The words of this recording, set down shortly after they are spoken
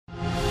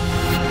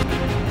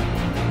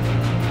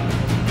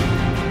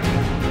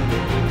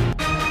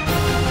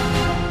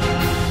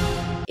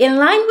In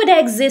line with the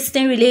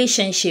existing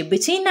relationship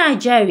between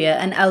Nigeria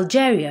and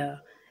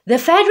Algeria, the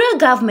federal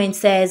government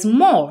says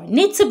more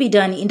needs to be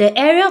done in the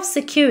area of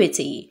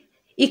security,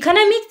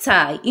 economic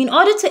tie in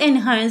order to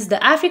enhance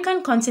the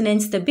African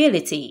continent's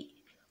stability,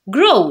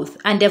 growth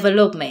and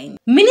development.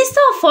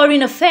 Minister of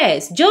Foreign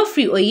Affairs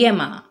Geoffery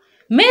Onyeama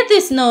made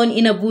this known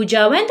in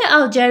Abuja when the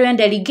Algerian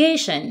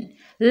delegation,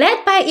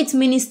 led by its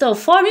Minister of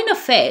Foreign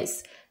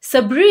Affairs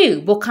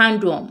Sabri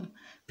Boukadoum,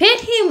 paid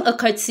him a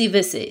courtesy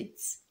visit.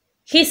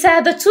 He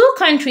said the two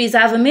countries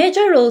have a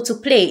major role to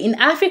play in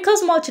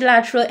Africa's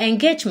multilateral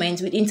engagement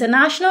with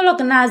international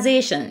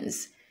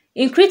organizations,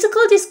 in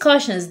critical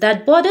discussions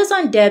that borders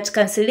on debt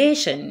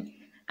cancellation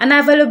and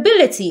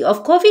availability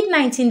of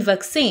COVID-19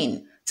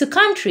 vaccine to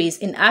countries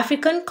in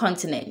African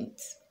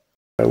continents.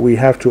 We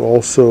have to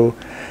also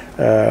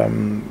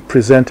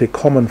present a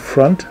common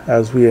front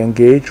as we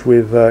engage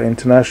with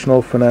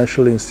international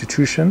financial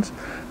institutions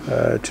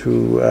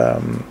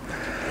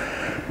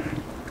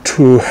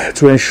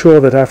to ensure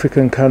that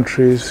African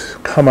countries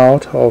come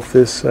out of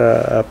this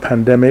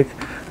pandemic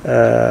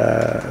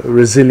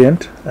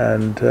resilient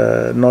and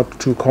not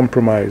too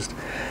compromised.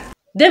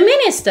 The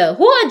minister,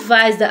 who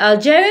advised the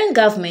Algerian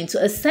government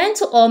to assent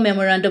to all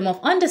memorandum of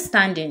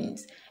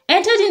understandings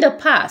entered in the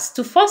past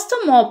to foster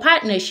more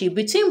partnership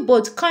between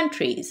both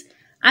countries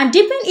and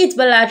deepen its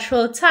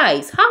bilateral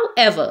ties,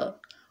 however,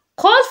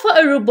 called for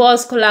a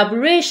robust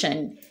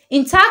collaboration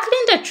in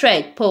tackling the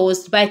threat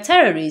posed by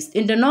terrorists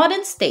in the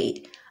northern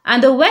state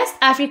and the West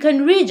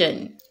African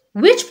region,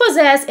 which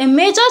poses a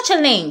major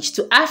challenge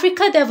to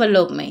Africa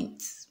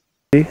development.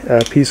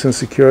 Peace and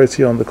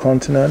security on the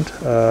continent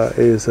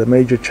is a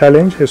major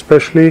challenge,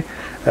 especially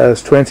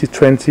as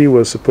 2020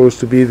 was supposed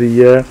to be the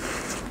year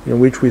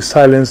in which we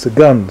silenced the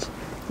guns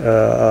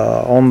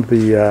on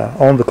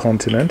the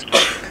continent.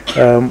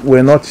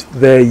 We're not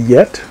there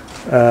yet,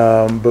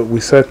 but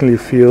we certainly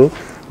feel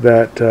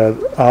that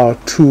our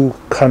two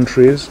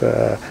countries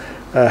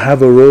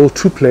have a role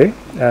to play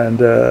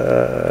and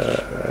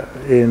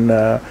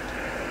in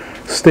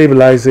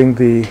stabilizing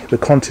the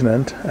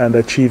continent and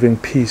achieving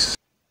peace.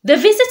 The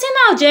visiting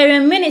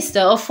Algerian Minister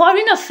of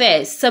Foreign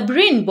Affairs,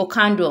 Sabri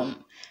Boukadoum,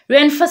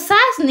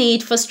 re-emphasized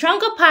need for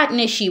stronger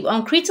partnership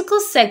on critical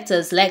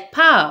sectors like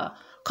power,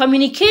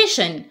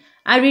 communication,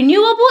 and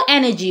renewable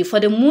energy for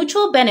the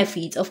mutual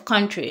benefit of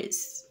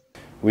countries.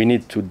 We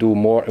need to do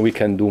more, we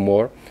can do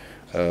more,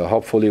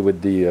 hopefully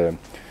with the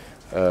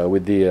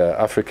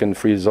African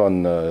free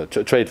zone,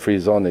 trade-free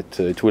zone,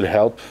 it will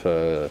help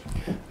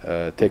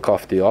take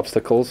off the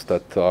obstacles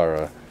that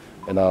are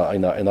in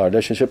our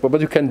relationship.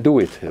 But you can do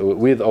it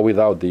with or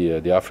without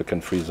the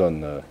African free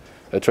zone,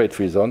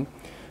 trade-free zone.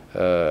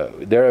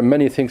 There are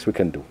many things we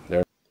can do.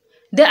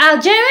 The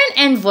Algerian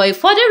envoy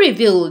further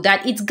revealed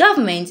that its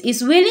government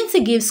is willing to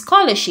give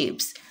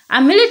scholarships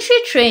and military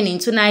training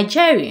to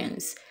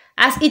Nigerians,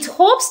 as it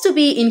hopes to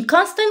be in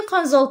constant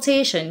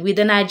consultation with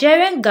the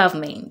Nigerian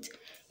government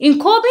in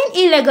curbing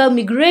illegal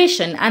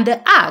migration and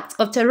the act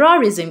of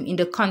terrorism in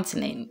the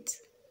continent.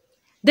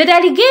 The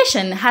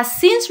delegation has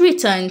since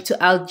returned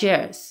to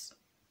Algiers.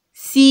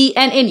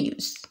 CNN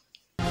News.